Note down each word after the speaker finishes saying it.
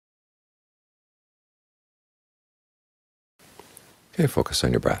Okay, focus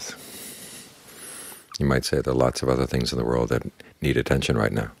on your breath. You might say there are lots of other things in the world that need attention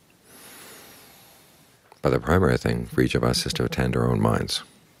right now. But the primary thing for each of us is to attend our own minds.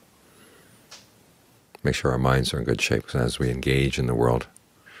 Make sure our minds are in good shape, because as we engage in the world,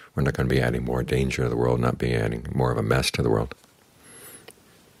 we're not going to be adding more danger to the world, not be adding more of a mess to the world.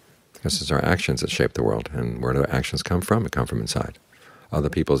 Because it's our actions that shape the world, and where do actions come from? They come from inside. Other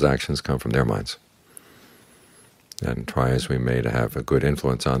people's actions come from their minds. And try as we may to have a good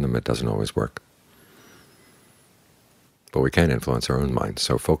influence on them, it doesn't always work. But we can influence our own mind,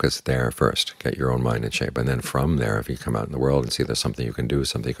 so focus there first. Get your own mind in shape, and then from there, if you come out in the world and see there's something you can do,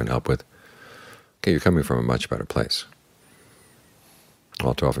 something you can help with, okay, you're coming from a much better place.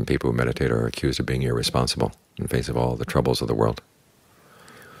 All too often people who meditate are accused of being irresponsible in face of all the troubles of the world.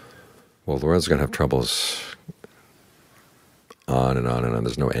 Well, the world's going to have troubles on and on and on.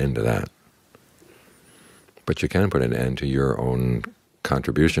 There's no end to that. But you can put an end to your own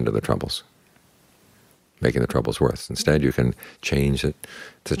contribution to the troubles, making the troubles worse. Instead, you can change the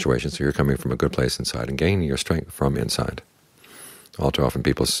situation so you're coming from a good place inside and gaining your strength from inside. All too often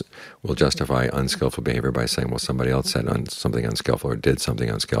people will justify unskillful behavior by saying, well, somebody else said something unskillful or did something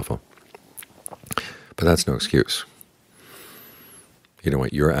unskillful. But that's no excuse. You don't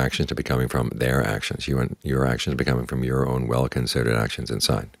want your actions to be coming from their actions. You want your actions to be coming from your own well-considered actions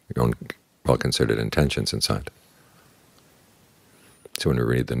inside, your own well-considered intentions inside. So when we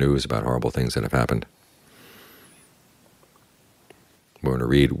read the news about horrible things that have happened, we want to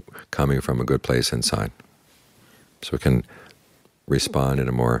read coming from a good place inside, so we can respond in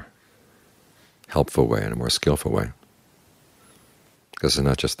a more helpful way, in a more skillful way. Because it's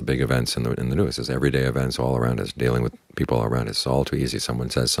not just the big events in the news. It's everyday events all around us, dealing with people all around us. It's all too easy. Someone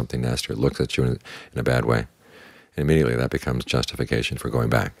says something nasty or looks at you in a bad way, and immediately that becomes justification for going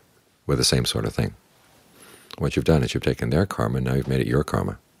back with the same sort of thing. What you've done is you've taken their karma, and now you've made it your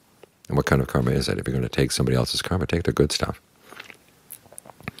karma. And what kind of karma is it? If you're going to take somebody else's karma, take the good stuff.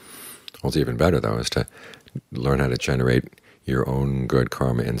 What's even better, though, is to learn how to generate your own good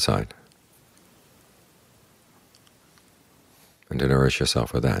karma inside, and to nourish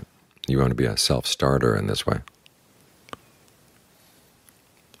yourself with that. You want to be a self-starter in this way.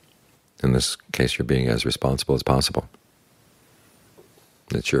 In this case, you're being as responsible as possible.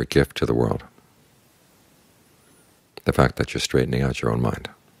 It's your gift to the world, the fact that you're straightening out your own mind.